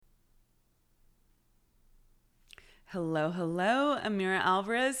Hello, hello. Amira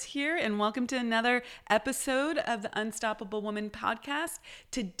Alvarez here, and welcome to another episode of the Unstoppable Woman podcast.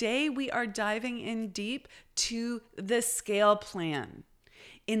 Today, we are diving in deep to the scale plan.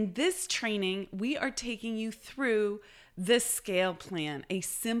 In this training, we are taking you through the scale plan, a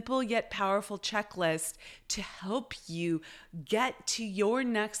simple yet powerful checklist to help you get to your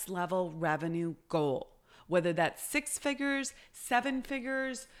next level revenue goal, whether that's 6 figures, 7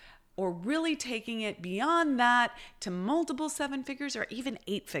 figures, or really taking it beyond that to multiple 7 figures or even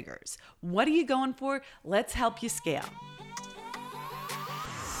 8 figures. What are you going for? Let's help you scale.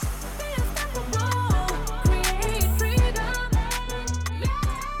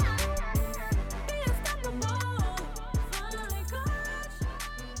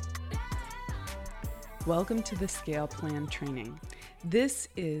 Welcome to the Scale Plan training. This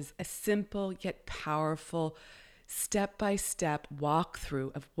is a simple yet powerful step-by-step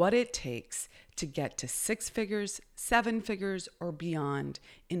walkthrough of what it takes to get to 6 figures, 7 figures, or beyond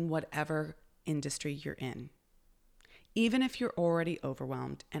in whatever industry you're in, even if you're already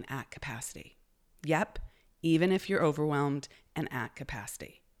overwhelmed and at capacity. Yep, even if you're overwhelmed and at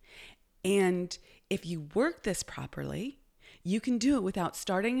capacity. And if you work this properly, you can do it without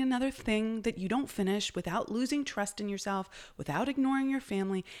starting another thing that you don't finish, without losing trust in yourself, without ignoring your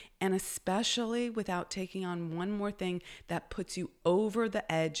family, and especially without taking on one more thing that puts you over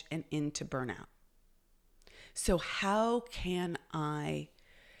the edge and into burnout. So how can I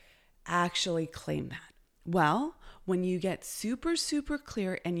actually claim that? Well, when you get super, super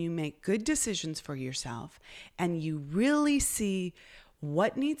clear and you make good decisions for yourself and you really see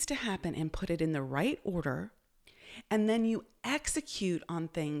what needs to happen and put it in the right order, and then you execute on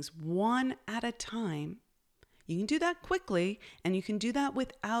things one at a time. You can do that quickly, and you can do that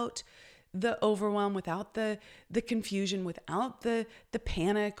without the overwhelm, without the confusion, without the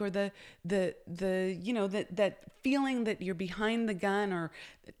panic or that feeling that you're behind the gun or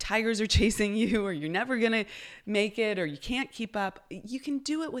the tigers are chasing you or you're never going to make it or you can't keep up. You can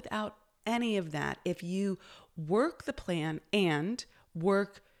do it without any of that if you work the plan and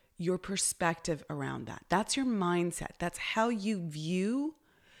work your perspective around that. That's your mindset. That's how you view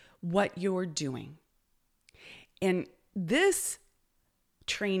what you're doing. And this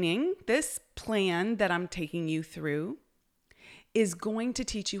training, this plan that I'm taking you through is going to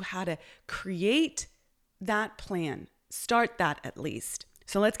teach you how to create that plan. Start that at least.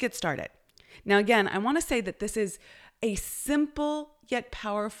 So let's get started. Now, again, I want to say that this is a simple yet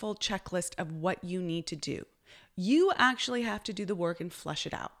powerful checklist of what you need to do. You actually have to do the work and flesh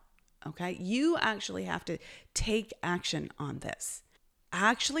it out. Okay, you actually have to take action on this.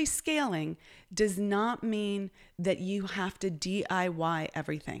 Actually scaling does not mean that you have to DIY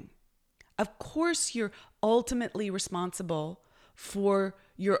everything. Of course, you're ultimately responsible for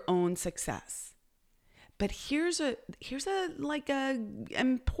your own success. But here's a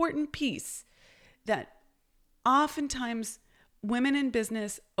important piece that oftentimes women in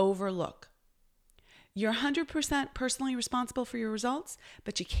business overlook. You're 100% personally responsible for your results,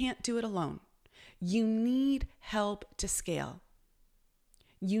 but you can't do it alone. You need help to scale.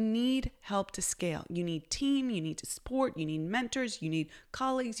 You need help to scale. You need team, you need support, you need mentors, you need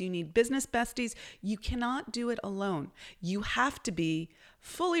colleagues, you need business besties. You cannot do it alone. You have to be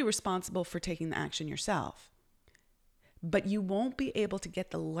fully responsible for taking the action yourself. But you won't be able to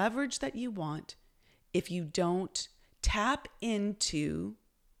get the leverage that you want if you don't tap into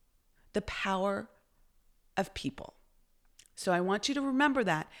the power of people. So I want you to remember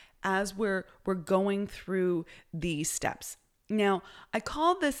that as we're going through these steps. Now, I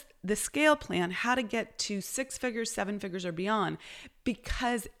call this the scale plan, how to get to 6 figures, 7 figures or beyond,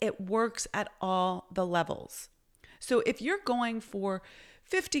 because it works at all the levels. So if you're going for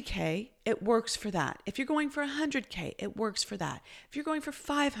 50K, it works for that. If you're going for 100K, it works for that. If you're going for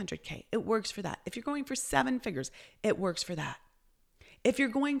 500K, it works for that. If you're going for 7 figures, it works for that. If you're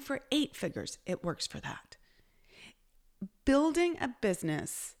going for 8 figures, it works for that. Building a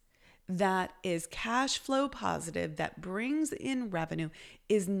business that is cash flow positive, that brings in revenue,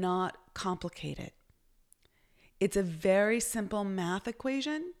 is not complicated. It's a very simple math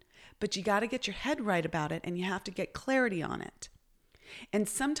equation, but you got to get your head right about it and you have to get clarity on it. And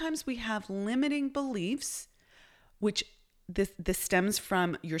sometimes we have limiting beliefs, which this stems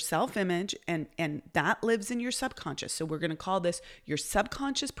from your self-image and that lives in your subconscious. So we're going to call this your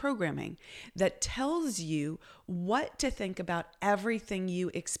subconscious programming that tells you what to think about everything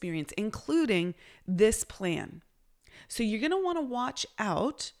you experience, including this plan. So you're going to want to watch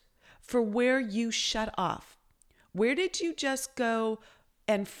out for where you shut off. Where did you just go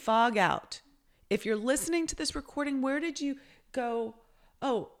and fog out? If you're listening to this recording, where did you go,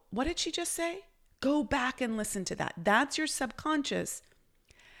 oh, what did she just say? Go back and listen to that. That's your subconscious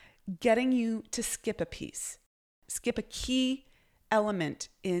getting you to skip a piece, skip a key element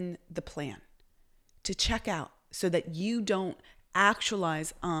in the plan to check out so that you don't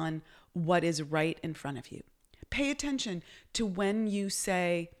actualize on what is right in front of you. Pay attention to when you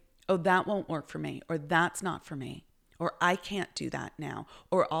say, oh, that won't work for me, or that's not for me, or I can't do that now,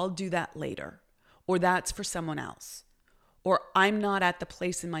 or I'll do that later, or that's for someone else, or I'm not at the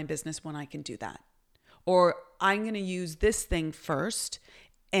place in my business when I can do that, or I'm going to use this thing first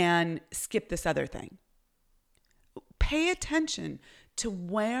and skip this other thing. Pay attention to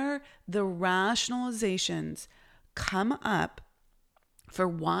where the rationalizations come up for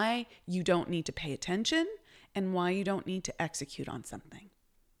why you don't need to pay attention and why you don't need to execute on something.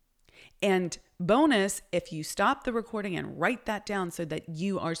 And bonus, if you stop the recording and write that down so that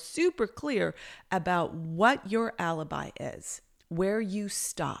you are super clear about what your alibi is, where you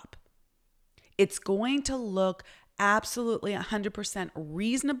stop, it's going to look absolutely 100%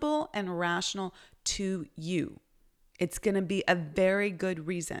 reasonable and rational to you. It's going to be a very good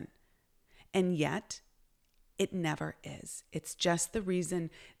reason. And yet, it never is. It's just the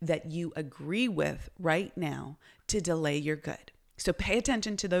reason that you agree with right now to delay your good. So pay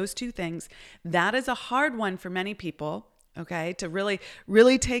attention to those two things. That is a hard one for many people, okay, to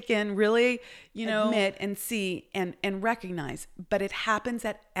really take in, really, admit and see and recognize. But it happens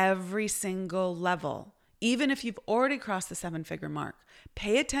at every single level. Even if you've already crossed the 7-figure mark,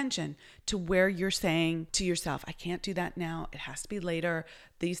 pay attention to where you're saying to yourself, I can't do that now. It has to be later.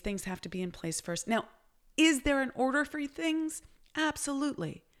 These things have to be in place first. Now, is there an order for things?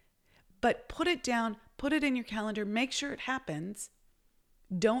 Absolutely. But put it down, put it in your calendar, make sure it happens.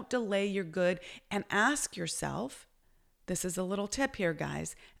 Don't delay your good, and ask yourself, this is a little tip here,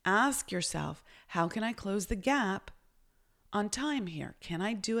 guys. Ask yourself, how can I close the gap on time here? Can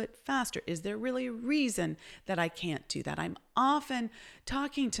I do it faster? Is there really a reason that I can't do that? I'm often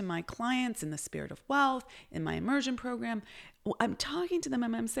talking to my clients in the Spirit of Wealth, in my immersion program. I'm talking to them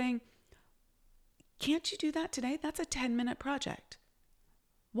and I'm saying, can't you do that today? That's a 10-minute project.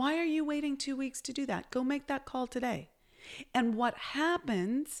 Why are you waiting 2 weeks to do that? Go make that call today. And what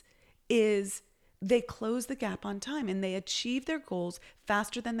happens is they close the gap on time and they achieve their goals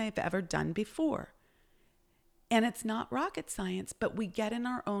faster than they've ever done before. And it's not rocket science, but we get in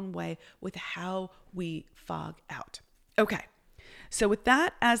our own way with how we fog out. Okay, so with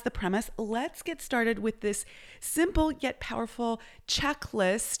that as the premise, let's get started with this simple yet powerful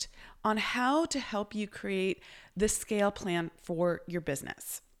checklist on how to help you create the scale plan for your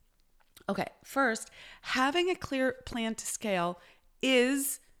business. Okay, first, having a clear plan to scale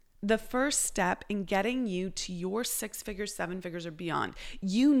is the first step in getting you to your 6 figures, 7 figures, or beyond.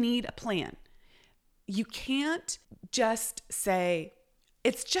 You need a plan. You can't just say,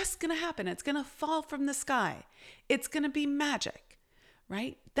 it's just going to happen. It's going to fall from the sky. It's going to be magic,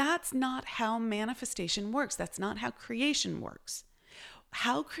 right? That's not how manifestation works. That's not how creation works.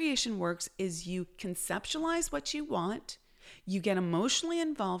 How creation works is you conceptualize what you want, you get emotionally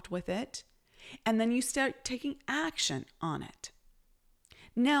involved with it, and then you start taking action on it.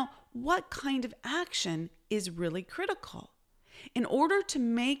 Now, what kind of action is really critical? In order to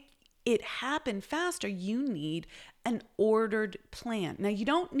make it happen faster, you need an ordered plan. Now, you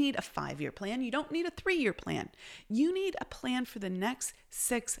don't need a 5-year plan. You don't need a 3-year plan. You need a plan for the next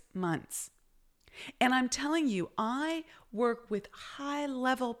 6 months. And I'm telling you, I work with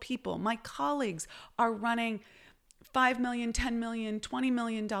high-level people. My colleagues are running $5 million, $10 million, $20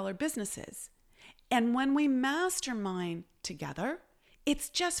 million businesses. And when we mastermind together, it's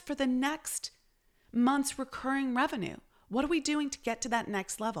just for the next month's recurring revenue. What are we doing to get to that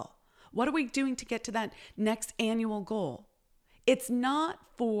next level? What are we doing to get to that next annual goal? It's not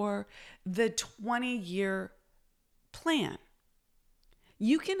for the 20-year plan.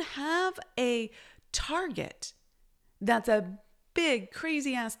 You can have a target that's a big,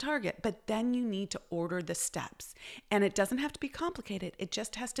 crazy ass target, but then you need to order the steps. And it doesn't have to be complicated. It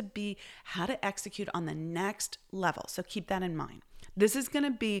just has to be how to execute on the next level. So keep that in mind. This is going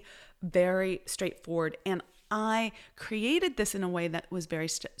to be very straightforward. And I created this in a way that was very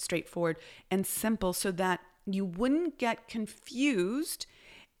straightforward and simple so that you wouldn't get confused,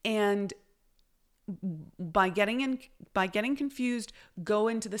 and by getting confused, go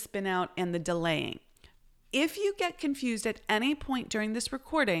into the spin out and the delaying. If you get confused at any point during this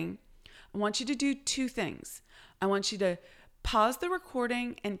recording, I want you to do 2 things. I want you to pause the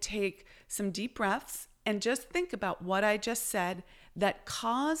recording and take some deep breaths and just think about what I just said that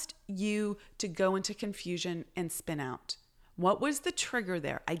caused you to go into confusion and spin out. What was the trigger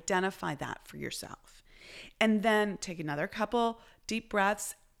there? Identify that for yourself. And then take another couple deep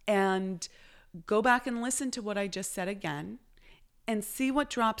breaths and go back and listen to what I just said again and see what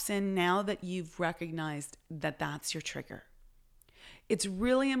drops in now that you've recognized that that's your trigger. It's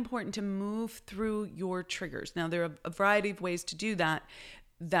really important to move through your triggers. Now, there are a variety of ways to do that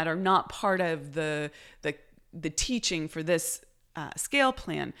are not part of the teaching for this scale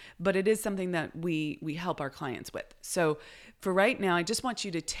plan, but it is something that we help our clients with. So for right now, I just want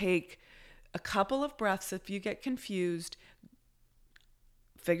you to take a couple of breaths. If you get confused,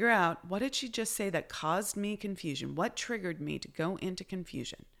 figure out, what did she just say that caused me confusion? What triggered me to go into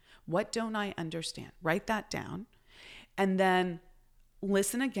confusion? What don't I understand? Write that down, and then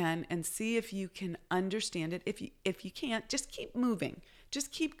listen again and see if you can understand it. If you can't, just keep moving.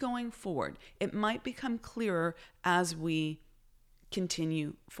 Just keep going forward. It might become clearer as we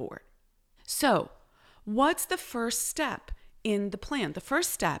continue forward. So, what's the first step in the plan? The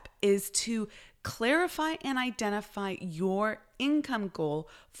first step is to clarify and identify your income goal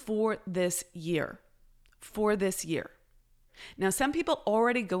for this year. Now, some people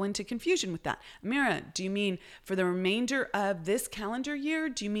already go into confusion with that. Amira, do you mean for the remainder of this calendar year?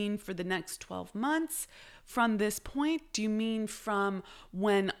 Do you mean for the next 12 months from this point? Do you mean from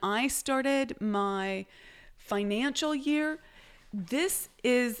when I started my financial year? This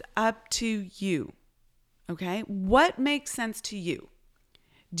is up to you, okay? What makes sense to you?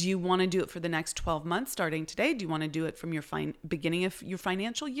 Do you want to do it for the next 12 months starting today? Do you want to do it from your beginning of your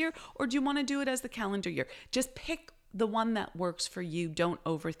financial year? Or do you want to do it as the calendar year? Just pick the one that works for you. Don't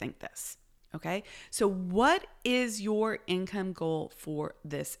overthink this, okay? So what is your income goal for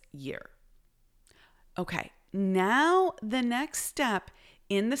this year? Okay, now the next step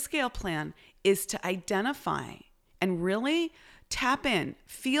in the scale plan is to identify and really tap in,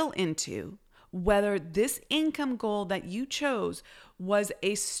 feel into whether this income goal that you chose was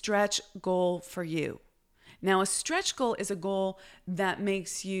a stretch goal for you. Now, a stretch goal is a goal that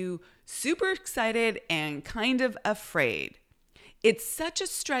makes you super excited and kind of afraid. It's such a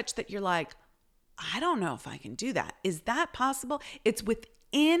stretch that you're like, I don't know if I can do that. Is that possible? It's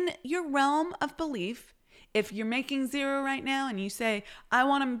within your realm of belief. If you're making zero right now and you say, I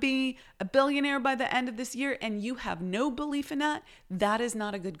want to be a billionaire by the end of this year, and you have no belief in that, that is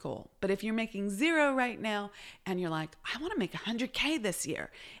not a good goal. But if you're making zero right now and you're like, I want to make 100K this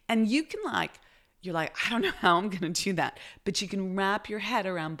year, and you're like, I don't know how I'm going to do that, but you can wrap your head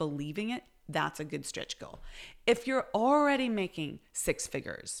around believing it, that's a good stretch goal. If you're already making six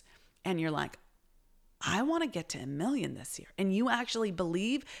figures and you're like, I want to get to 1 million this year, and you actually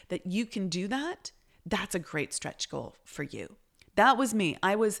believe that you can do that, that's a great stretch goal for you. That was me.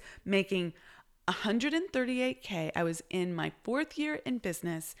 I was making 138K. I was in my 4th year in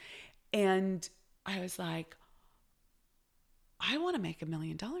business, and I was like, I want to make $1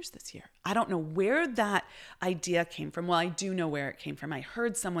 million this year. I don't know where that idea came from. Well, I do know where it came from. I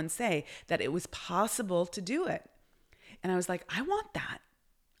heard someone say that it was possible to do it. And I was like, I want that.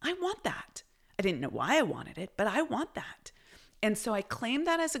 I want that. I didn't know why I wanted it, but I want that. And so I claimed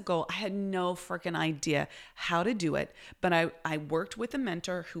that as a goal. I had no freaking idea how to do it, but I worked with a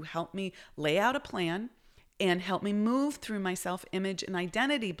mentor who helped me lay out a plan and helped me move through my self-image and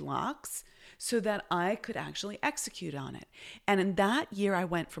identity blocks so that I could actually execute on it. And in that year, I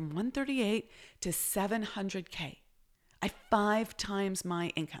went from 138 to 700K. I 5 times my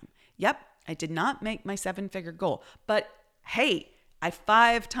income. Yep, I did not make my 7-figure goal, but hey, I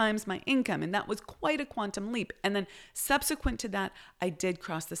 5 times my income, and that was quite a quantum leap. And then subsequent to that, I did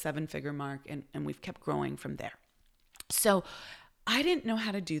cross the 7-figure mark, and we've kept growing from there. So I didn't know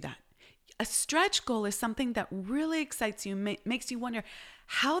how to do that. A stretch goal is something that really excites you, makes you wonder,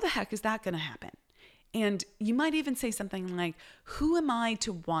 how the heck is that going to happen? And you might even say something like, who am I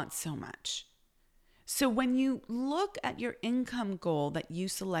to want so much? So when you look at your income goal that you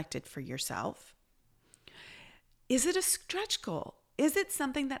selected for yourself, is it a stretch goal? Is it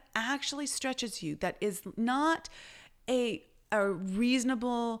something that actually stretches you, that is not a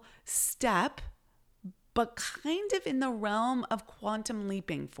reasonable step, but kind of in the realm of quantum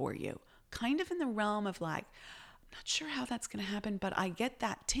leaping for you? Kind of in the realm of like, I'm not sure how that's going to happen, but I get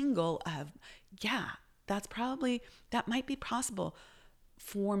that tingle of, yeah, that might be possible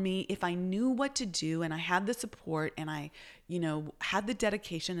for me if I knew what to do and I had the support and I, had the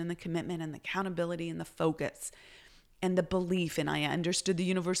dedication and the commitment and the accountability and the focus and the belief, and I understood the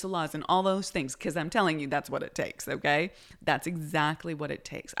universal laws and all those things, because I'm telling you, that's what it takes, okay? That's exactly what it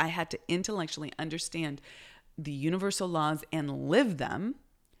takes. I had to intellectually understand the universal laws and live them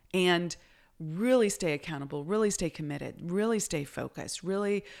and really stay accountable, really stay committed, really stay focused,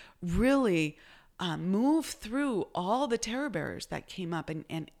 really move through all the terror bearers that came up.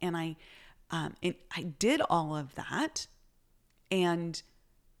 And I did all of that. And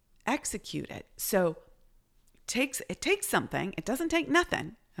execute it. So it takes something. It doesn't take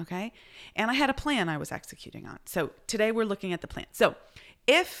nothing. Okay. And I had a plan I was executing on. So today we're looking at the plan. So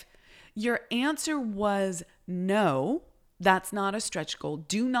if your answer was no, that's not a stretch goal.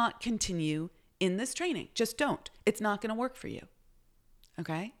 Do not continue in this training. Just don't. It's not going to work for you.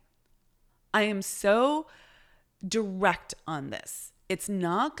 Okay. I am so direct on this. It's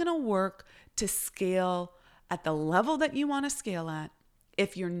not going to work to scale at the level that you want to scale at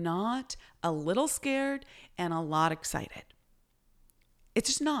if you're not a little scared and a lot excited. It's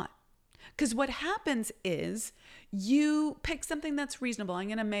just not. Because what happens is you pick something that's reasonable. I'm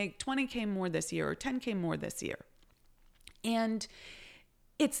going to make 20K more this year or 10K more this year. And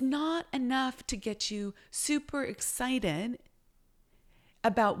it's not enough to get you super excited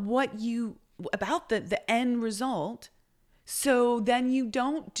about the end result. So then you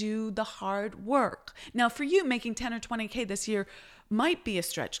don't do the hard work. Now for you, making 10 or 20K this year might be a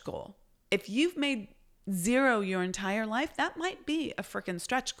stretch goal. If you've made zero your entire life, that might be a freaking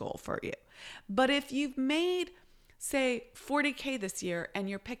stretch goal for you. But if you've made, say, 40K this year and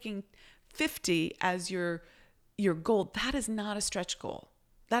you're picking 50 as your goal, that is not a stretch goal.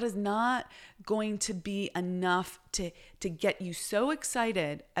 That is not going to be enough to get you so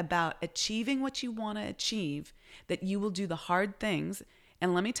excited about achieving what you want to achieve that you will do the hard things.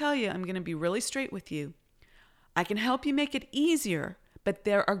 And let me tell you, I'm going to be really straight with you. I can help you make it easier, but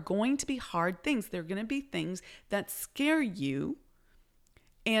there are going to be hard things. There are going to be things that scare you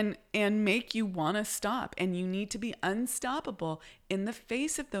and make you want to stop. And you need to be unstoppable in the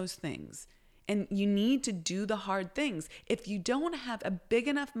face of those things. And you need to do the hard things. If you don't have a big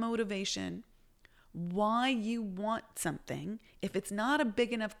enough motivation why you want something, if it's not a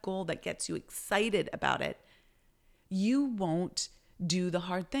big enough goal that gets you excited about it, you won't do the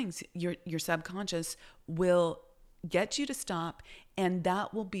hard things. Your subconscious will get you to stop, and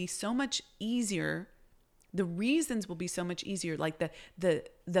that will be so much easier. The reasons will be so much easier. Like the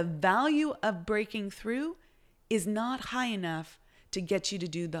value of breaking through is not high enough to get you to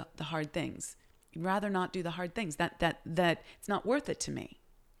do the hard things. You'd rather not do the hard things. That it's not worth it to me.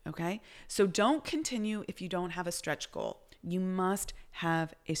 Okay? So don't continue if you don't have a stretch goal. You must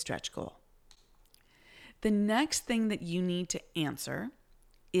have a stretch goal. The next thing that you need to answer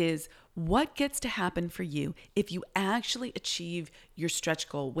is what gets to happen for you if you actually achieve your stretch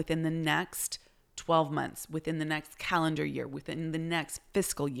goal within the next 12 months, within the next calendar year, within the next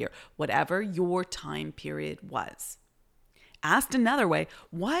fiscal year, whatever your time period was. Asked another way,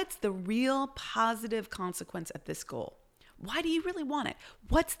 what's the real positive consequence of this goal? Why do you really want it?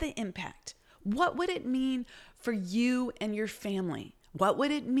 What's the impact? What would it mean for you and your family? What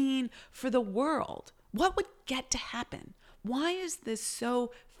would it mean for the world? What would get to happen? Why is this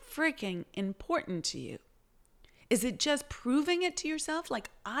so freaking important to you? Is it just proving it to yourself,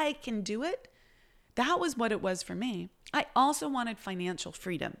 like I can do it? That was what it was for me. I also wanted financial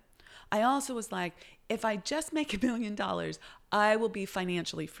freedom. I also was like, if I just make $1 million, I will be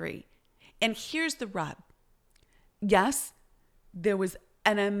financially free. And here's the rub. Yes, there was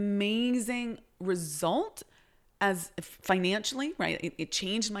an amazing result as financially, right? It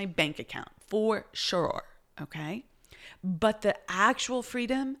changed my bank account for sure, okay? But the actual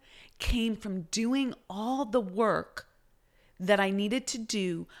freedom came from doing all the work that I needed to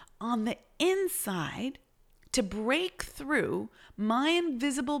do on the inside to break through my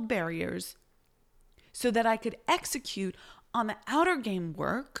invisible barriers so that I could execute on the outer game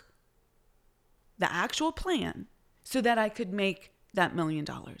work, the actual plan, so that I could make that $1 million.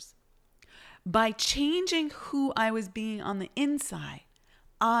 By changing who I was being on the inside,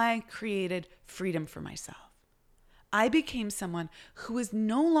 I created freedom for myself. I became someone who is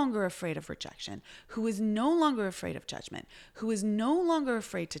no longer afraid of rejection, who is no longer afraid of judgment, who is no longer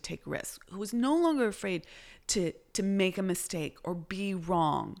afraid to take risks, who is no longer afraid to make a mistake or be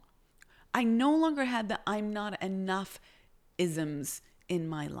wrong. I no longer had the I'm not enough isms in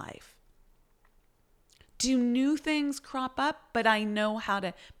my life. Do new things crop up, but I know how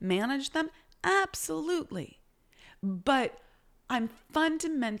to manage them? Absolutely. But I'm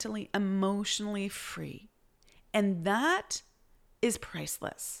fundamentally emotionally free. And that is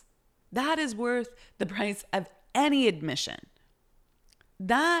priceless. That is worth the price of any admission.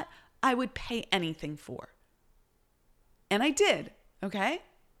 That I would pay anything for. And I did, okay?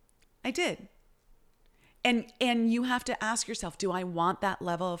 I did. And you have to ask yourself, do I want that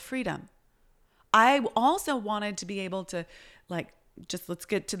level of freedom? I also wanted to be able to, just let's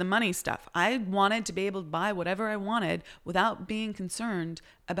get to the money stuff. I wanted to be able to buy whatever I wanted without being concerned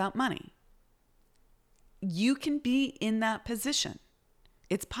about money. You can be in that position.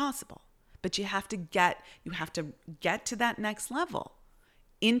 It's possible, but you have to get to that next level.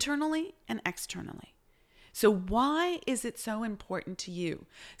 internally and externally. So why is it so important to you?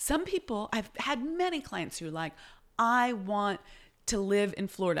 Some people, I've had many clients who are like, I want to live in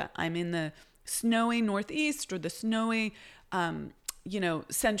Florida. I'm in the snowy Northeast or the snowy,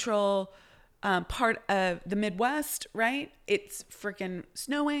 central part of the Midwest, right? It's freaking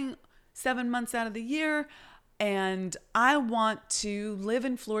snowing 7 months out of the year. And I want to live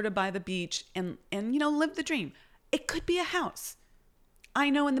in Florida by the beach and live the dream. It could be a house. I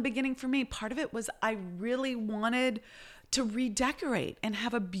know in the beginning for me, part of it was I really wanted to redecorate and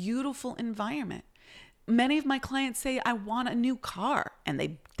have a beautiful environment. Many of my clients say, I want a new car, and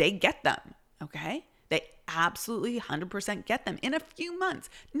they get them, okay? They absolutely 100% get them in a few months,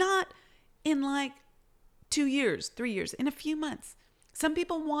 not in like 2 years, 3 years, in a few months. Some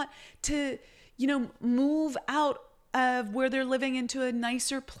people want to, move out of where they're living into a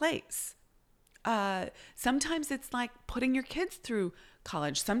nicer place. Sometimes it's like putting your kids through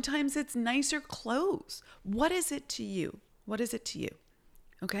college. Sometimes it's nicer clothes. What is it to you? What is it to you?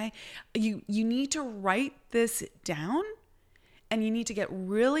 Okay. You need to write this down, and you need to get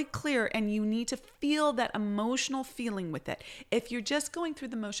really clear, and you need to feel that emotional feeling with it. If you're just going through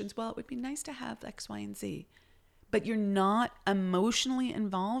the motions, well, it would be nice to have X, Y, and Z, but you're not emotionally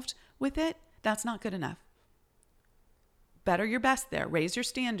involved with it, that's not good enough. Better your best there. Raise your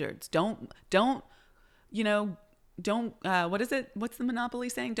standards. Don't, what is it? What's the Monopoly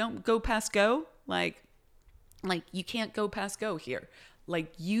saying? Don't go past go. Like you can't go past go here.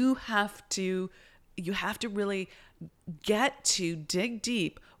 Like you have to really get to dig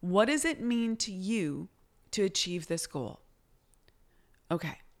deep. What does it mean to you to achieve this goal?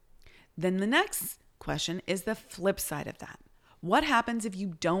 Okay. Then the next question is the flip side of that. What happens if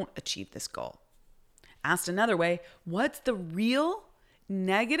you don't achieve this goal? Asked another way, what's the real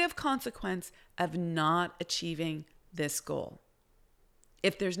negative consequence of not achieving this goal?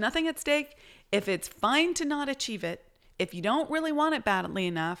 If there's nothing at stake, if it's fine to not achieve it, if you don't really want it badly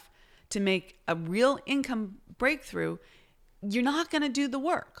enough to make a real income breakthrough, you're not going to do the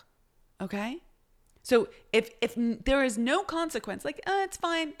work, okay? So if there is no consequence, like, it's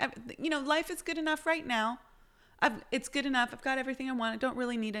fine, life is good enough right now. It's good enough. I've got everything I want. I don't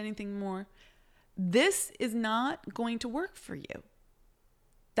really need anything more. This is not going to work for you.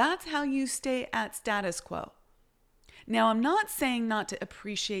 That's how you stay at status quo. Now, I'm not saying not to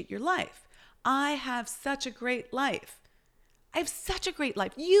appreciate your life. I have such a great life. I have such a great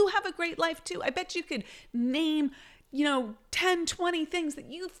life. You have a great life too. I bet you could name, 10, 20 things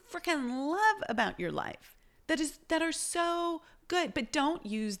that you freaking love about your life that are so good. But don't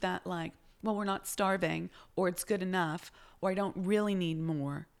use that like, well, we're not starving, or it's good enough, or I don't really need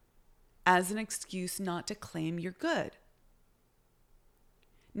more, as an excuse not to claim you're good.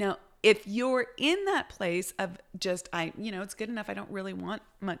 Now, if you're in that place of just, it's good enough, I don't really want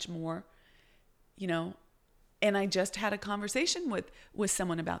much more, and I just had a conversation with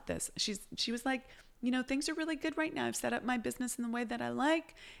someone about this. She was like, things are really good right now. I've set up my business in the way that I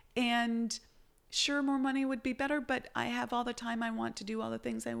like, and sure, more money would be better, but I have all the time I want to do all the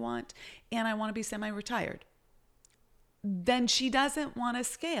things I want, and I want to be semi-retired. Then she doesn't want to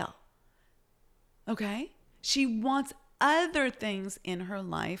scale. Okay? She wants other things in her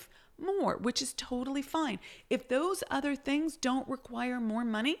life more, which is totally fine. If those other things don't require more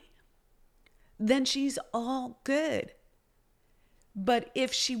money, then she's all good. But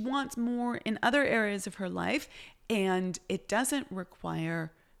if she wants more in other areas of her life and it doesn't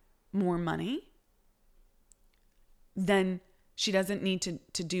require more money, then she doesn't need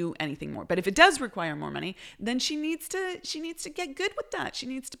to do anything more. But if it does require more money, then she needs to get good with that. She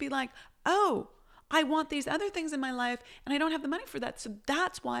needs to be like, oh, I want these other things in my life and I don't have the money for that. So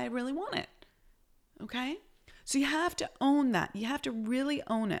that's why I really want it. Okay? So you have to own that. You have to really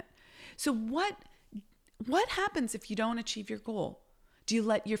own it. So what happens if you don't achieve your goal? Do you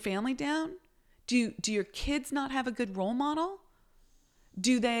let your family down? Do your kids not have a good role model?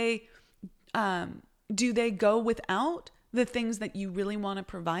 Do they go without the things that you really want to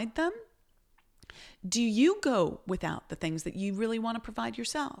provide them? Do you go without the things that you really want to provide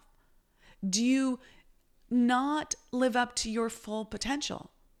yourself? Do you not live up to your full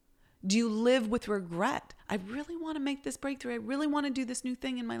potential? Do you live with regret? I really want to make this breakthrough. I really want to do this new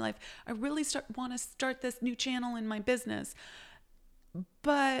thing in my life. I really want to start this new channel in my business.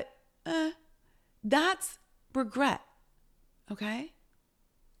 But that's regret, okay?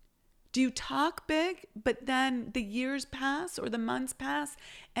 Do you talk big, but then the years pass or the months pass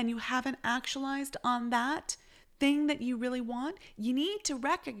and you haven't actualized on that thing that you really want? You need to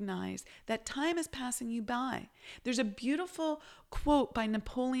recognize that time is passing you by. There's a beautiful quote by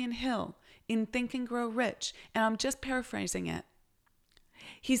Napoleon Hill in Think and Grow Rich, and I'm just paraphrasing it.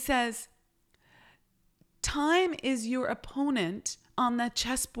 He says, time is your opponent on the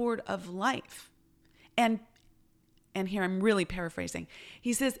chessboard of life. And here I'm really paraphrasing.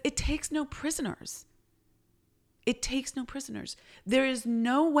 He says, it takes no prisoners. It takes no prisoners. There is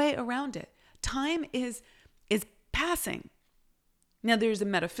no way around it. Time is passing. Now, there's a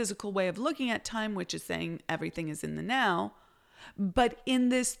metaphysical way of looking at time, which is saying everything is in the now. But in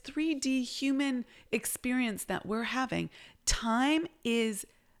this 3D human experience that we're having, time is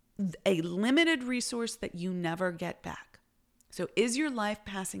a limited resource that you never get back. So is your life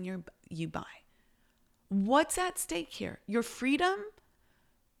passing you by? What's at stake here? Your freedom?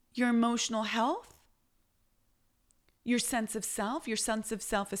 Your emotional health? Your sense of self? Your sense of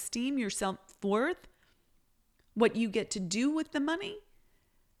self-esteem? Your self-worth? What you get to do with the money?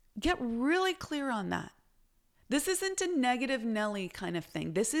 Get really clear on that. This isn't a negative Nelly kind of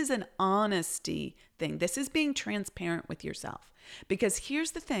thing. This is an honesty thing. This is being transparent with yourself. Because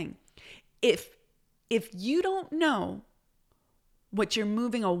here's the thing. If you don't know what you're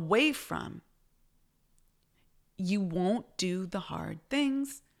moving away from, you won't do the hard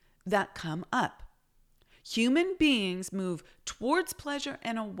things that come up. Human beings move towards pleasure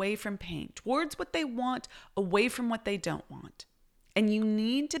and away from pain, towards what they want, away from what they don't want. And you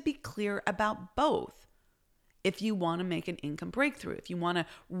need to be clear about both if you want to make an income breakthrough, if you want to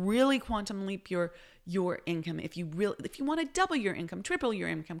really quantum leap your income, if you want to double your income, triple your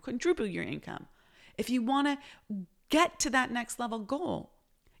income, quadruple your income, if you want to get to that next level goal,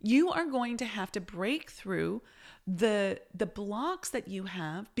 you are going to have to break through the blocks that you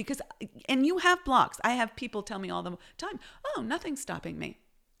have, and you have blocks. I have people tell me all the time, oh, nothing's stopping me.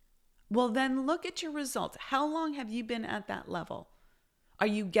 Well, then look at your results. How long have you been at that level? Are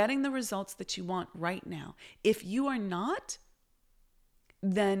you getting the results that you want right now? If you are not,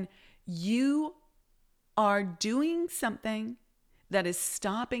 then you are doing something that is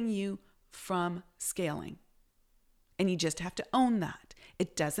stopping you from scaling. And you just have to own that.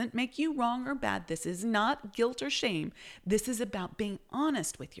 It doesn't make you wrong or bad. This is not guilt or shame. This is about being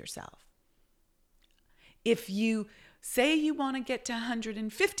honest with yourself. If you say you want to get to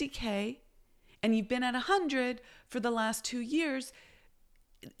 150K and you've been at 100 for the last 2 years,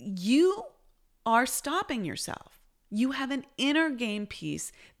 you are stopping yourself. You have an inner game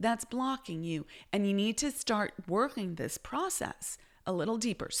piece that's blocking you, and you need to start working this process a little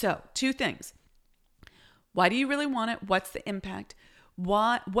deeper. So, 2 things. Why do you really want it? What's the impact?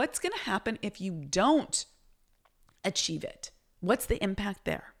 What's going to happen if you don't achieve it? What's the impact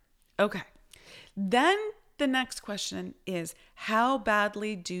there? Okay. Then the next question is, how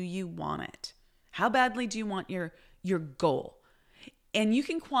badly do you want it? How badly do you want your goal? And you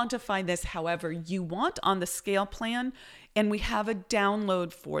can quantify this however you want on the scale plan. And we have a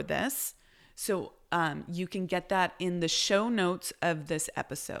download for this. So you can get that in the show notes of this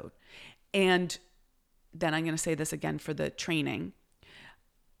episode. And then I'm going to say this again for the training.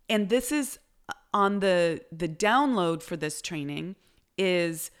 And this is on the download for this training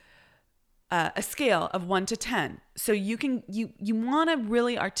is a scale of 1 to 10. So you want to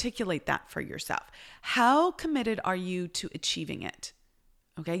really articulate that for yourself. How committed are you to achieving it?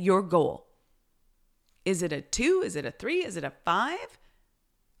 Okay, your goal. Is it a 2? Is it a 3? Is it a 5?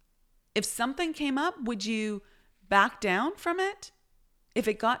 If something came up, would you back down from it? If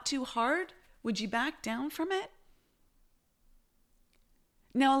it got too hard, would you back down from it?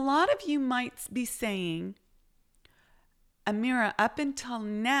 Now, a lot of you might be saying, Amira, up until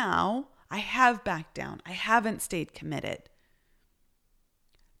now, I have backed down. I haven't stayed committed.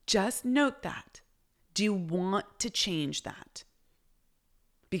 Just note that. Do you want to change that?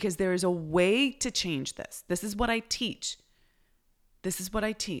 Because there is a way to change this. This is what I teach.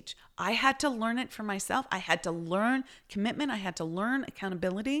 I had to learn it for myself. I had to learn commitment. I had to learn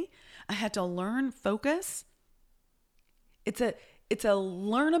accountability. I had to learn focus. It's a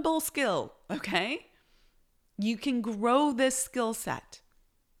learnable skill, okay? You can grow this skill set.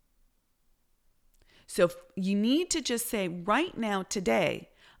 So you need to just say right now, today,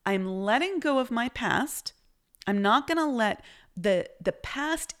 I'm letting go of my past. I'm not going to let the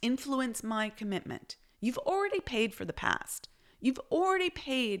past influence my commitment. You've already paid for the past. You've already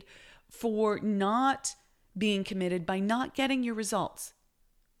paid for not being committed by not getting your results.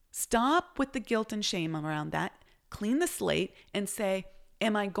 Stop with the guilt and shame around that. Clean the slate and say,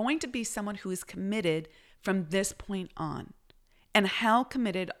 am I going to be someone who is committed from this point on? And how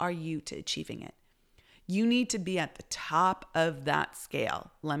committed are you to achieving it? You need to be at the top of that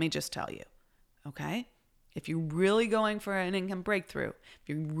scale. Let me just tell you, okay? If you're really going for an income breakthrough, if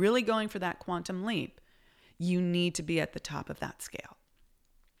you're really going for that quantum leap, you need to be at the top of that scale.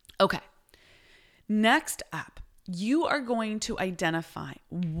 Okay. Next up, you are going to identify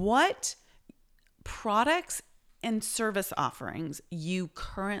what products and service offerings you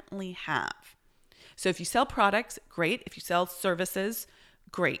currently have. So if you sell products, great. If you sell services,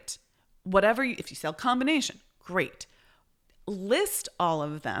 great. If you sell combination, great. List all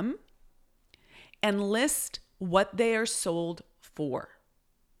of them and list what they are sold for.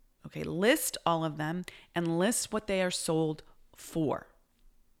 Okay, list all of them and list what they are sold for.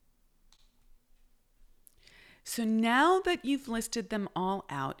 So now that you've listed them all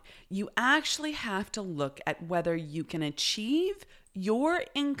out, you actually have to look at whether you can achieve your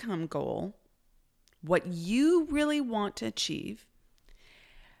income goal, what you really want to achieve,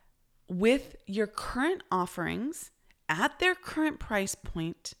 with your current offerings at their current price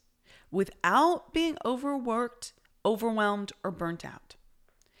point without being overworked, overwhelmed, or burnt out.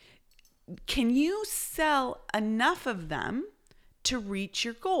 Can you sell enough of them to reach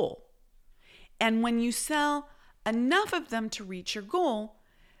your goal? And when you sell enough of them to reach your goal,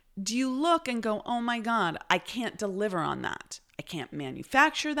 do you look and go, oh my God, I can't deliver on that. I can't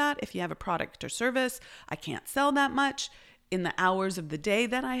manufacture that. If you have a product or service, I can't sell that much in the hours of the day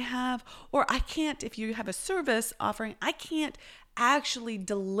that I have. Or I can't, if you have a service offering, I can't actually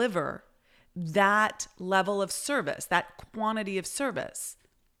deliver that level of service, that quantity of service.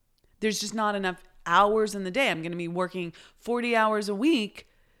 There's just not enough hours in the day. I'm going to be working 40 hours a week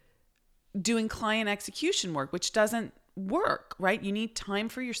doing client execution work, which doesn't work, right? You need time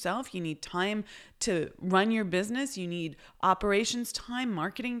for yourself. You need time to run your business. You need operations time,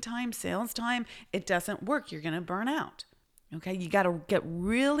 marketing time, sales time. It doesn't work. You're going to burn out. Okay. You got to get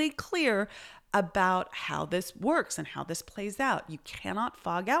really clear about how this works and how this plays out. You cannot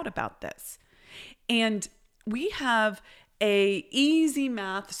fog out about this. And we have an easy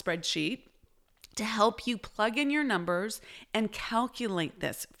math spreadsheet to help you plug in your numbers and calculate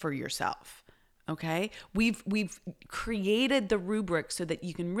this for yourself. Okay? We've created the rubric so that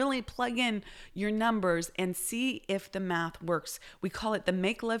you can really plug in your numbers and see if the math works. We call it the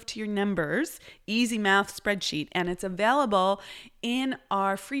Make Love to Your Numbers Easy Math Spreadsheet, and it's available in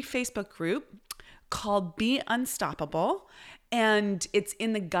our free Facebook group called Be Unstoppable. And it's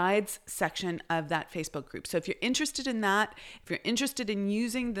in the guides section of that Facebook group. So if you're interested in that, if you're interested in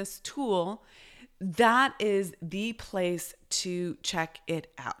using this tool, that is the place to check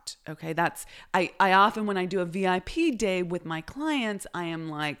it out. Okay. I often, when I do a VIP day with my clients, I am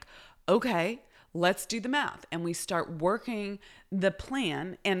like, okay, let's do the math. And we start working the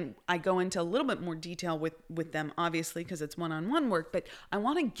plan. And I go into a little bit more detail with them, obviously, because it's one-on-one work, but I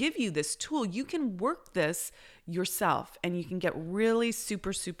want to give you this tool. You can work this yourself and you can get really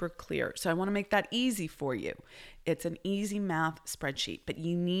super, super clear. So I want to make that easy for you. It's an easy math spreadsheet, but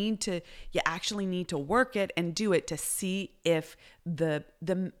you actually need to work it and do it to see if the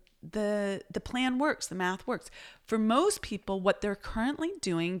plan works, the math works. For most people, what they're currently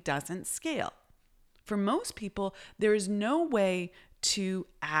doing doesn't scale. For most people, there is no way to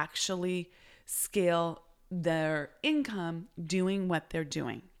actually scale their income doing what they're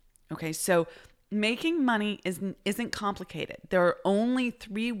doing. Okay, so making money isn't complicated. There are only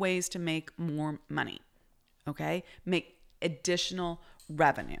 3 ways to make more money. Okay, make additional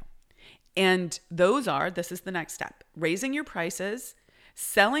revenue. And this is the next step: raising your prices,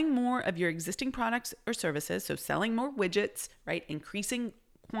 selling more of your existing products or services, so selling more widgets, right? Increasing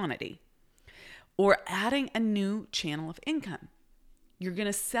quantity, or adding a new channel of income. You're going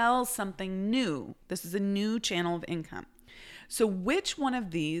to sell something new. This is a new channel of income. So which one of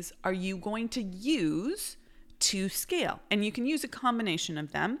these are you going to use to scale? And you can use a combination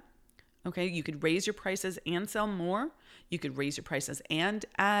of them. Okay, you could raise your prices and sell more. You could raise your prices and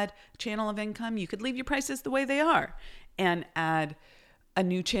add channel of income. You could leave your prices the way they are and add a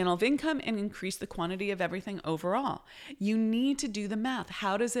new channel of income and increase the quantity of everything overall. You need to do the math.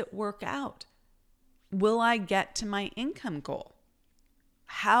 How does it work out? Will I get to my income goal?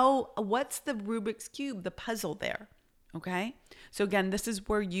 What's the Rubik's Cube, the puzzle there? Okay. So again, this is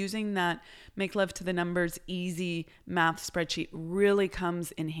where using that Make Love to the Numbers easy math spreadsheet really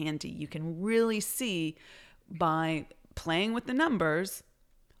comes in handy. You can really see by playing with the numbers,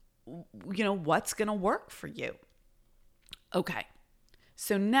 what's going to work for you. Okay.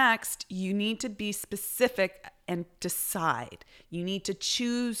 So next, you need to be specific and decide. You need to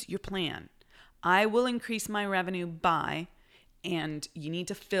choose your plan. I will increase my revenue by, and you need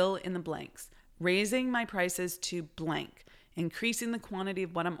to fill in the blanks. Raising my prices to blank, increasing the quantity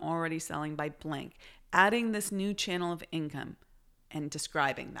of what I'm already selling by blank, adding this new channel of income and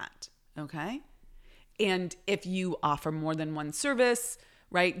describing that, okay? And if you offer more than one service,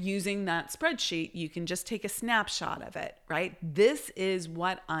 right? Using that spreadsheet, you can just take a snapshot of it, right? This is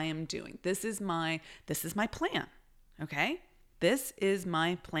what I am doing. This is my plan. Okay? This is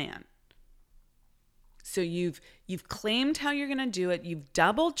my plan. So you've claimed how you're going to do it. You've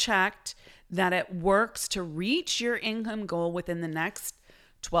double checked that it works to reach your income goal within the next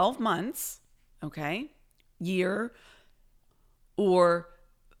 12 months, okay? Year or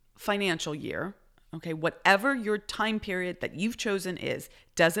financial year, okay? Whatever your time period that you've chosen is,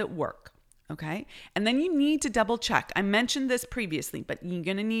 does it work? Okay? And then you need to double check. I mentioned this previously, but you're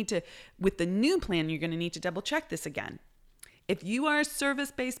going to need to, with the new plan, you're going to need to double check this again. If you are a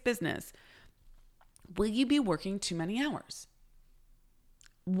service-based business, will you be working too many hours?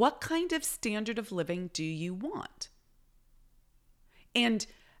 What kind of standard of living do you want? And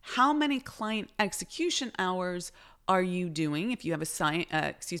how many client execution hours are you doing if you have a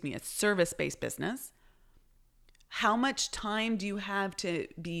service-based business? How much time do you have to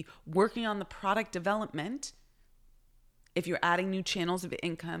be working on the product development? If you're adding new channels of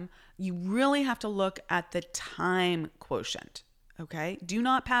income, you really have to look at the time quotient, okay? Do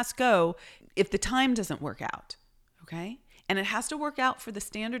not pass go if the time doesn't work out, okay? And it has to work out for the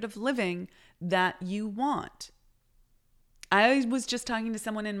standard of living that you want. I was just talking to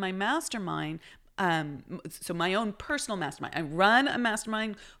someone in my mastermind, so my own personal mastermind. I run a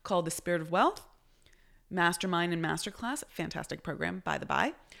mastermind called The Spirit of Wealth, Mastermind and Masterclass, fantastic program, by the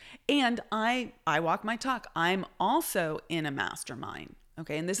by. And I walk my talk. I'm also in a mastermind,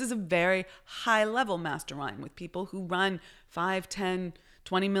 okay? And this is a very high-level mastermind with people who run 5, 10,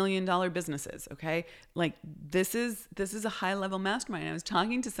 $20 million businesses, okay? Like this is a high-level mastermind. I was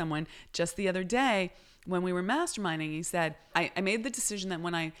talking to someone just the other day when we were masterminding. He said, I made the decision that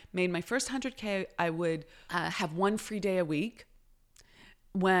when I made my first 100K, I would have 1 free day a week.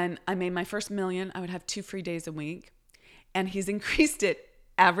 When I made my first $1 million, I would have 2 free days a week. And he's increased it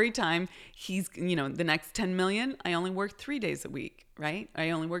every time. He's, the next 10 million, I only work 3 days a week, right? I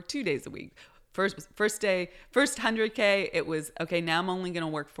only work 2 days a week. First day, first 100K, it was, okay, now I'm only going to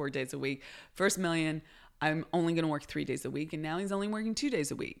work 4 days a week. First $1 million, I'm only going to work 3 days a week. And now he's only working 2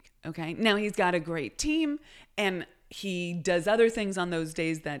 days a week. Okay. Now he's got a great team and he does other things on those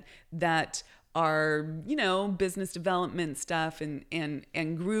days that are, business development stuff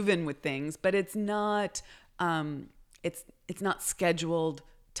and grooving with things, but it's not, it's not scheduled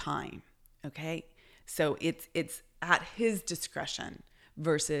time. Okay. So it's at his discretion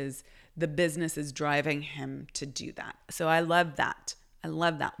versus the business is driving him to do that. So I love that.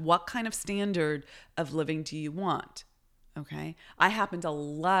 What kind of standard of living do you want? Okay. I happen to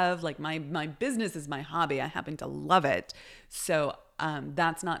love, like my business is my hobby. I happen to love it. So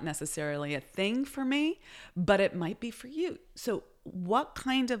that's not necessarily a thing for me, but it might be for you. So what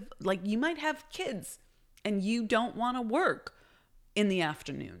kind of, you might have kids and you don't want to work in the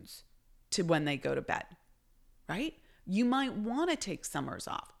afternoons to when they go to bed, right? You might want to take summers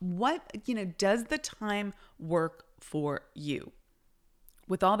off. Does the time work for you?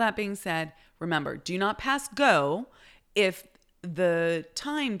 With all that being said, remember, do not pass go if the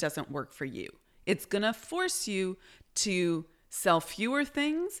time doesn't work for you. It's going to force you to sell fewer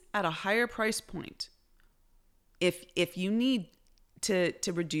things at a higher price point. If you need to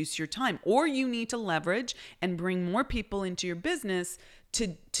reduce your time, or you need to leverage and bring more people into your business to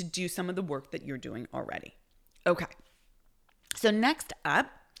do some of the work that you're doing already. Okay. So next up,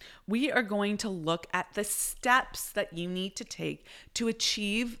 we are going to look at the steps that you need to take to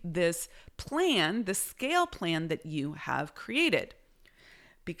achieve this plan, the scale plan that you have created.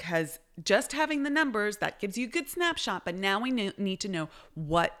 Because just having the numbers, that gives you a good snapshot, but now we need to know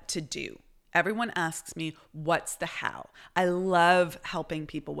what to do. Everyone asks me, what's the how? I love helping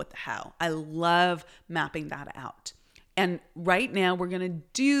people with the how. I love mapping that out. And right now we're going to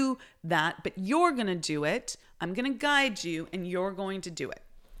do that, but you're going to do it. I'm going to guide you and you're going to do it.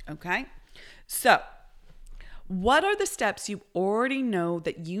 Okay? So, what are the steps you already know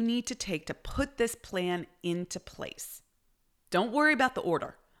that you need to take to put this plan into place? Don't worry about the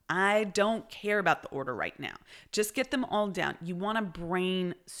order. I don't care about the order right now. Just get them all down. You want to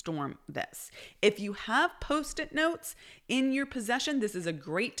brainstorm this. If you have Post-it notes in your possession, this is a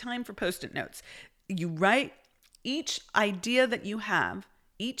great time for Post-it notes. You write each idea that you have,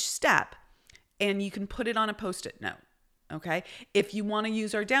 each step, and you can put it on a Post-it note. Okay. If you want to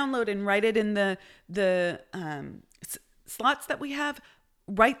use our download and write it in the slots that we have,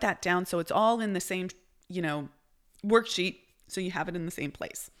 write that down so it's all in the same, worksheet, so you have it in the same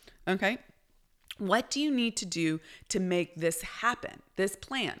place. Okay. What do you need to do to make this happen, this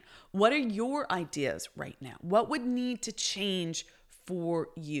plan? What are your ideas right now? What would need to change for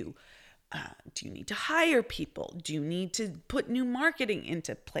you? Do you need to hire people? Do you need to put new marketing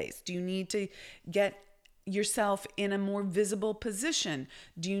into place? Do you need to get yourself in a more visible position?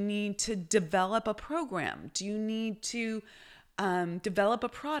 Do you need to develop a program? Do you need to develop a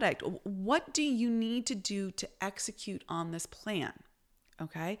product? What do you need to do to execute on this plan?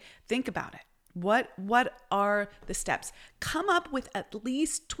 Okay, think about it. What are the steps? Come up with at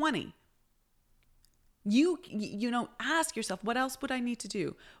least 20. You know, ask yourself, what else would I need to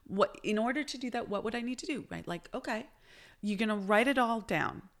do? What, in order to do that, what would I need to do? Right? Like, okay, you're going to write it all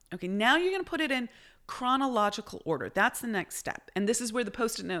down. Okay, now you're going to put it in chronological order. That's the next step. And this is where the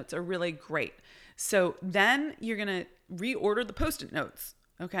Post-it notes are really great. So then you're going to reorder the Post-it notes.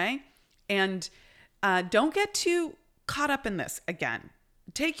 Okay. And don't get too caught up in this again.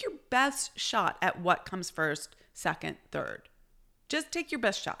 Take your best shot at what comes first, second, third. Just take your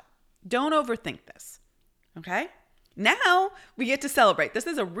best shot. Don't overthink this. Okay? Now we get to celebrate. This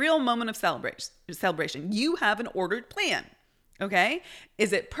is a real moment of celebration. You have an ordered plan. Okay?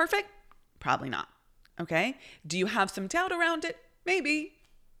 Is it perfect? Probably not. Okay? Do you have some doubt around it? Maybe.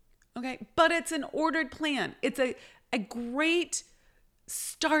 Okay? But it's an ordered plan. It's a great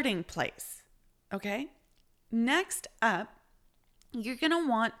starting place. Okay? Next up, you're going to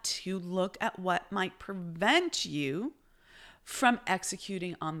want to look at what might prevent you from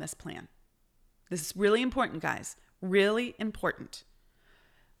executing on this plan. This is really important, guys. Really important.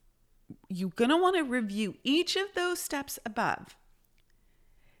 You're going to want to review each of those steps above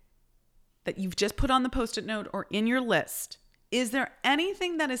that you've just put on the Post-it note or in your list. Is there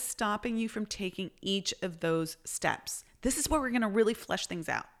anything that is stopping you from taking each of those steps? This is where we're going to really flesh things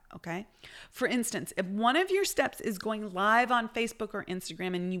out. Okay. For instance, if one of your steps is going live on Facebook or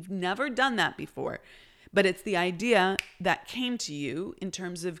Instagram and you've never done that before, but it's the idea that came to you in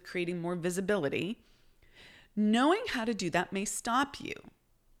terms of creating more visibility, knowing how to do that may stop you,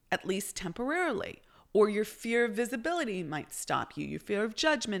 at least temporarily, or your fear of visibility might stop you. Your fear of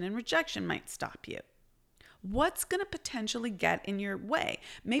judgment and rejection might stop you. What's going to potentially get in your way?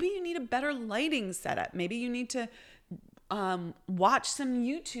 Maybe you need a better lighting setup. Maybe you need to watch some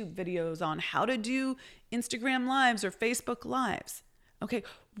YouTube videos on how to do Instagram lives or Facebook lives. Okay,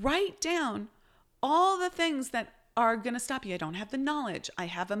 write down all the things that are going to stop you. I don't have the knowledge. I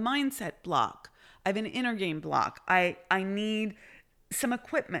have a mindset block. I have an inner game block. I need some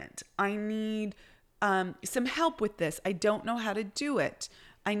equipment. I need some help with this. I don't know how to do it.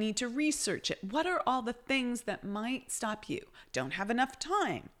 I need to research it. What are all the things that might stop you? Don't have enough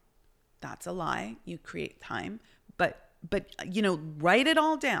time. That's a lie. You create time. But you know, write it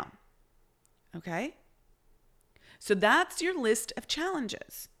all down. Okay? So that's your list of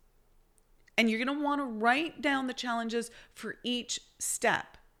challenges. And you're going to want to write down the challenges for each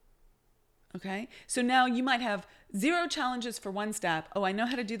step. Okay? So now you might have 0 challenges for one step. Oh, I know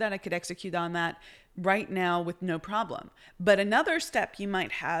how to do that. I could execute on that right now with no problem. But another step, you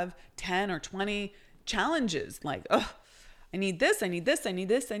might have 10 or 20 challenges like, oh, I need this, I need this, I need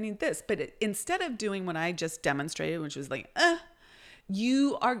this, I need this. But instead of doing what I just demonstrated, which was like,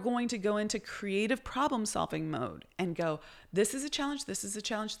 you are going to go into creative problem solving mode and go, this is a challenge, this is a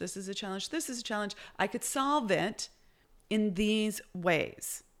challenge, this is a challenge, this is a challenge. I could solve it in these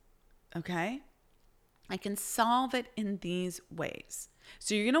ways. Okay? I can solve it in these ways.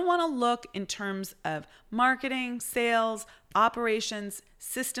 So you're going to want to look in terms of marketing, sales, operations,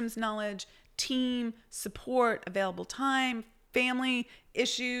 systems knowledge, team, support, available time, family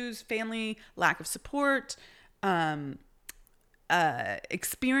issues, family lack of support,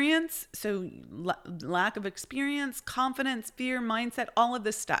 experience, so lack of experience, confidence, fear, mindset, all of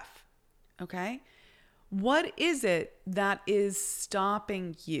this stuff. Okay? What is it that is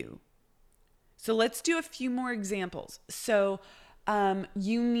stopping you? So let's do a few more examples. So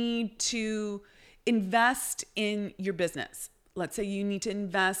you need to invest in your business. Let's say you need to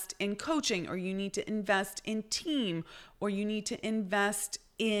invest in coaching, or you need to invest in team, or you need to invest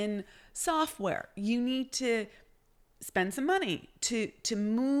in software. You need to spend some money to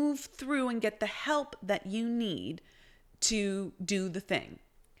move through and get the help that you need to do the thing.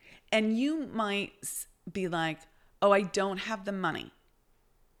 And you might be like, oh, I don't have the money.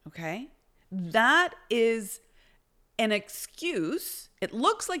 Okay? That is an excuse. It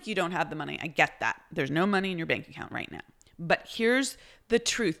looks like you don't have the money. I get that. There's no money in your bank account right now. But here's the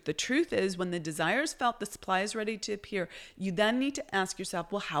truth. The truth is, when the desire is felt, the supply is ready to appear, you then need to ask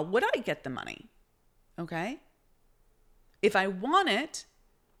yourself, well, how would I get the money? Okay? If I want it,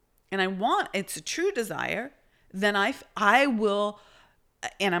 and it's a true desire, then I will,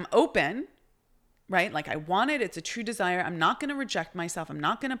 and I'm open, right? Like I want it. It's a true desire. I'm not going to reject myself. I'm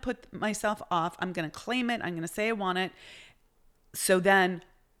not going to put myself off. I'm going to claim it. I'm going to say I want it. So then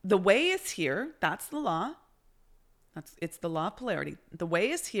the way is here. That's the law. It's the law of polarity. The way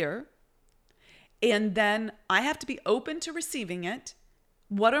is here. And then I have to be open to receiving it.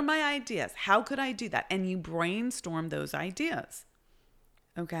 What are my ideas? How could I do that? And you brainstorm those ideas.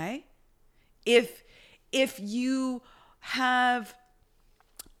 Okay? If you have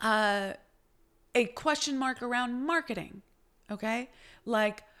a question mark around marketing, okay?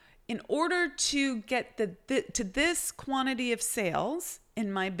 Like, in order to get to this quantity of sales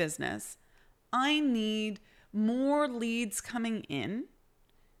in my business, I need more leads coming in.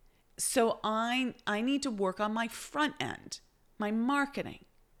 So I need to work on my front end, my marketing.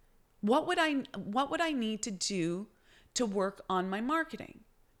 What would I need to do to work on my marketing?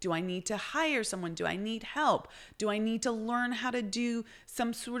 Do I need to hire someone? Do I need help? Do I need to learn how to do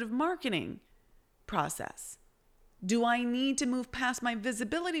some sort of marketing process? Do I need to move past my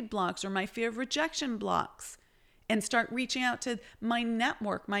visibility blocks or my fear of rejection blocks and start reaching out to my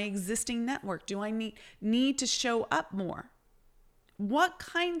network, my existing network? Do I need to show up more? What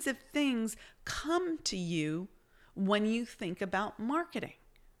kinds of things come to you when you think about marketing?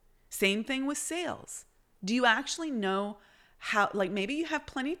 Same thing with sales. Do you actually know how, like, maybe you have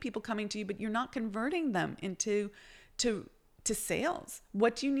plenty of people coming to you, but you're not converting them into sales?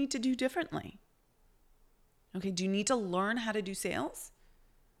 What do you need to do differently? Okay, do you need to learn how to do sales?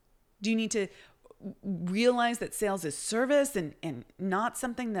 Do you need to realize that sales is service and not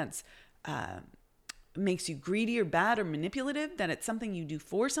something that's makes you greedy or bad or manipulative, that it's something you do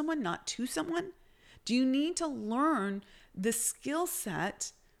for someone, not to someone? Do you need to learn the skill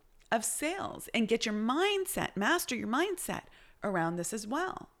set of sales and get your mindset, master your mindset around this as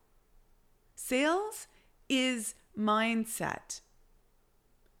well? Sales is mindset.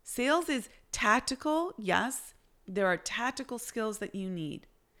 Sales is tactical. Yes, there are tactical skills that you need,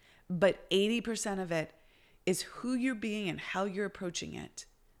 but 80% of it is who you're being and how you're approaching it,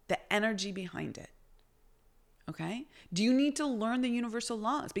 the energy behind it. Okay? Do you need to learn the universal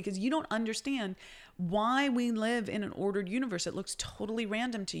laws? Because you don't understand why we live in an ordered universe. It looks totally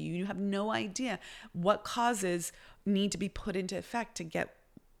random to you. You have no idea what causes need to be put into effect to get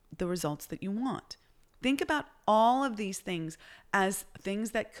the results that you want. Think about all of these things as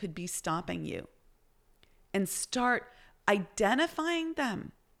things that could be stopping you and start identifying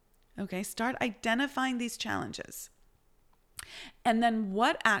them. Okay? Start identifying these challenges. And then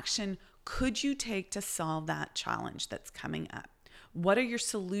what action could you take to solve that challenge that's coming up? What are your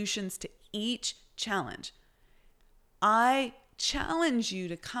solutions to each challenge? I challenge you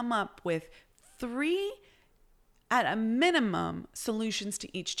to come up with 3, at a minimum, solutions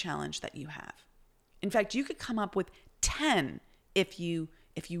to each challenge that you have. In fact, you could come up with 10 if you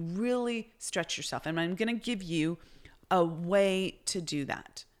really stretch yourself. And I'm going to give you a way to do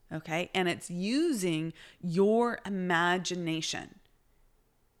that. Okay? And it's using your imagination.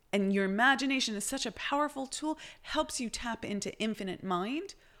 And your imagination is such a powerful tool, helps you tap into infinite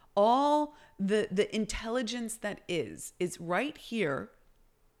mind. All the intelligence that is right here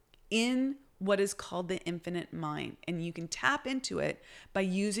in what is called the infinite mind. And you can tap into it by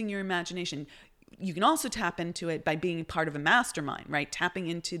using your imagination. You can also tap into it by being part of a mastermind, right? Tapping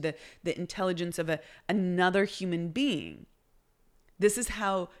into the intelligence of another human being. This is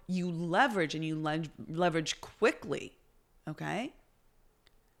how you leverage, and you leverage quickly, okay?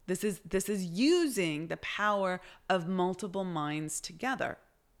 This is using the power of multiple minds together.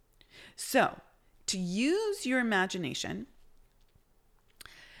 So, to use your imagination,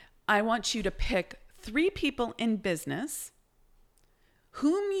 I want you to pick 3 people in business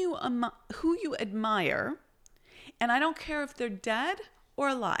who you admire, and I don't care if they're dead or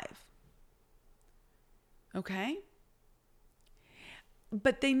alive. Okay?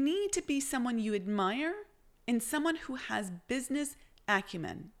 But they need to be someone you admire and someone who has business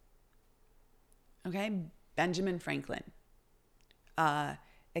acumen. Okay? Benjamin Franklin.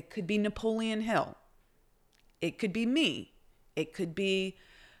 It could be Napoleon Hill. It could be me. It could be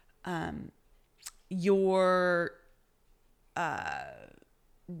your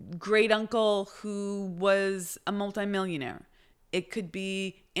great uncle who was a multimillionaire. It could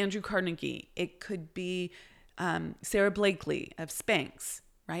be Andrew Carnegie. It could be Sarah Blakely of Spanx,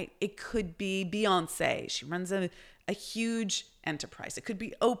 right? It could be Beyonce. She runs a huge enterprise. It could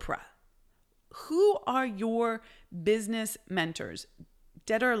be Oprah. Who are your business mentors,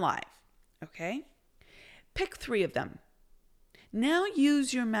 dead or alive? Okay? Pick 3 of them. Now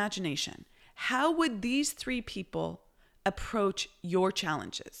use your imagination. How would these 3 people approach your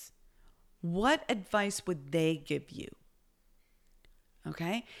challenges? What advice would they give you?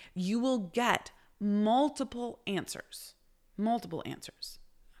 Okay? You will get multiple answers.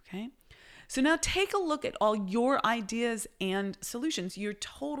 Okay? So now take a look at all your ideas and solutions. You're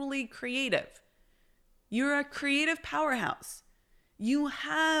totally creative. You're a creative powerhouse. You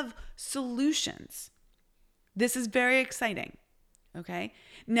have solutions. This is very exciting. Okay.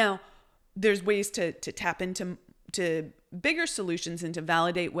 Now, there's ways to tap into bigger solutions and to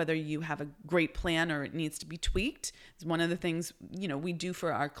validate whether you have a great plan or it needs to be tweaked. It's one of the things, we do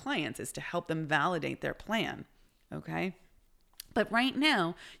for our clients is to help them validate their plan. Okay. But right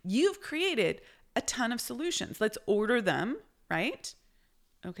now, you've created a ton of solutions. Let's order them, right?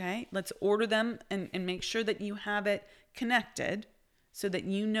 Okay. Let's order them and make sure that you have it connected so that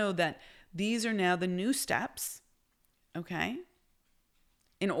you know that these are now the new steps. Okay.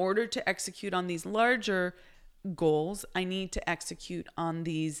 In order to execute on these larger goals, I need to execute on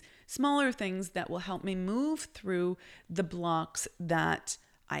these smaller things that will help me move through the blocks that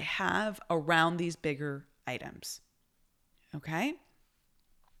I have around these bigger items. Okay?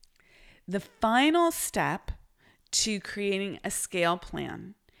 The final step to creating a scale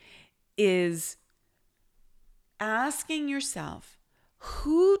plan is asking yourself,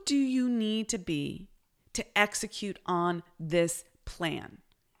 who do you need to be to execute on this plan?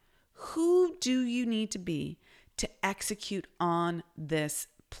 Who do you need to be to execute on this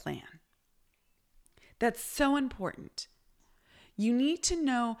plan? That's so important. You need to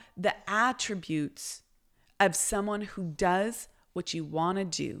know the attributes of someone who does what you want to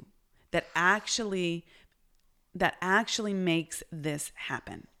do that actually makes this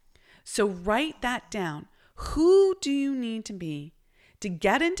happen. So write that down. Who do you need to be to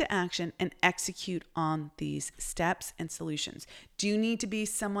get into action and execute on these steps and solutions? Do you need to be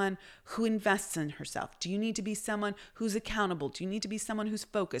someone who invests in herself? Do you need to be someone who's accountable? Do you need to be someone who's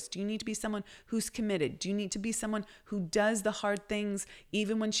focused? Do you need to be someone who's committed? Do you need to be someone who does the hard things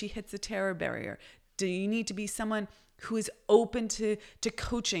even when she hits the terror barrier? Do you need to be someone who is open to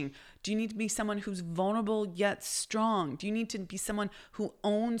coaching? Do you need to be someone who's vulnerable yet strong? Do you need to be someone who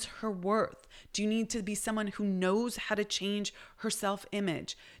owns her worth? Do you need to be someone who knows how to change her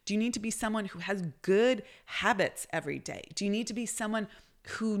self-image? Do you need to be someone who has good habits every day? Do you need to be someone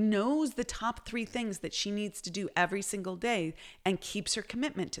who knows the top 3 things that she needs to do every single day and keeps her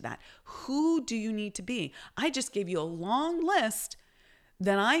commitment to that? Who do you need to be? I just gave you a long list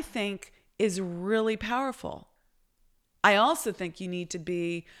that I think is really powerful. I also think you need to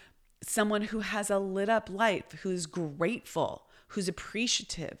be someone who has a lit up life, who's grateful, who's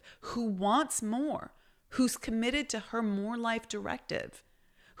appreciative, who wants more, who's committed to her more life directive,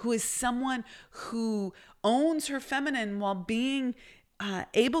 who is someone who owns her feminine while being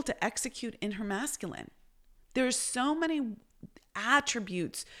able to execute in her masculine. There's so many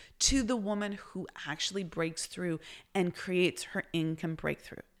attributes to the woman who actually breaks through and creates her income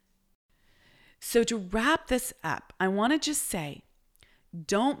breakthrough. So to wrap this up, I want to just say,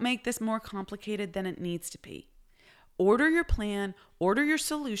 don't make this more complicated than it needs to be. Order your plan, order your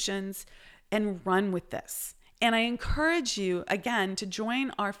solutions, and run with this. And I encourage you, again, to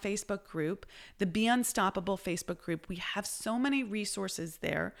join our Facebook group, the Be Unstoppable Facebook group. We have so many resources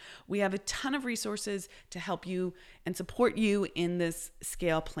there. We have a ton of resources to help you and support you in this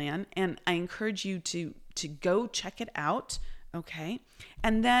scale plan. And I encourage you to go check it out. Okay.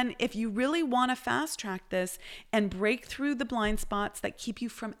 And then if you really want to fast track this and break through the blind spots that keep you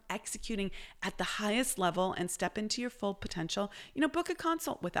from executing at the highest level and step into your full potential, book a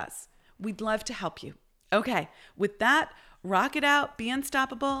consult with us. We'd love to help you. Okay. With that, rock it out, be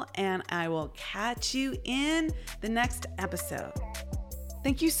unstoppable, and I will catch you in the next episode.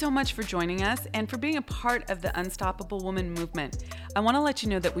 Thank you so much for joining us and for being a part of the Unstoppable Woman movement. I want to let you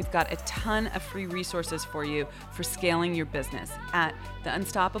know that we've got a ton of free resources for you for scaling your business at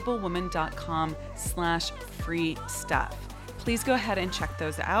theunstoppablewoman.com/free stuff. Please go ahead and check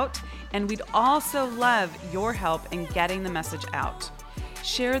those out. And we'd also love your help in getting the message out.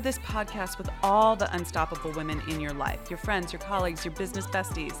 Share this podcast with all the unstoppable women in your life, your friends, your colleagues, your business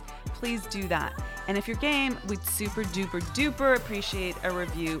besties. Please do that. And if you're game, we'd super duper duper appreciate a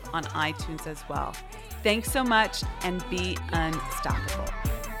review on iTunes as well. Thanks so much, and be unstoppable.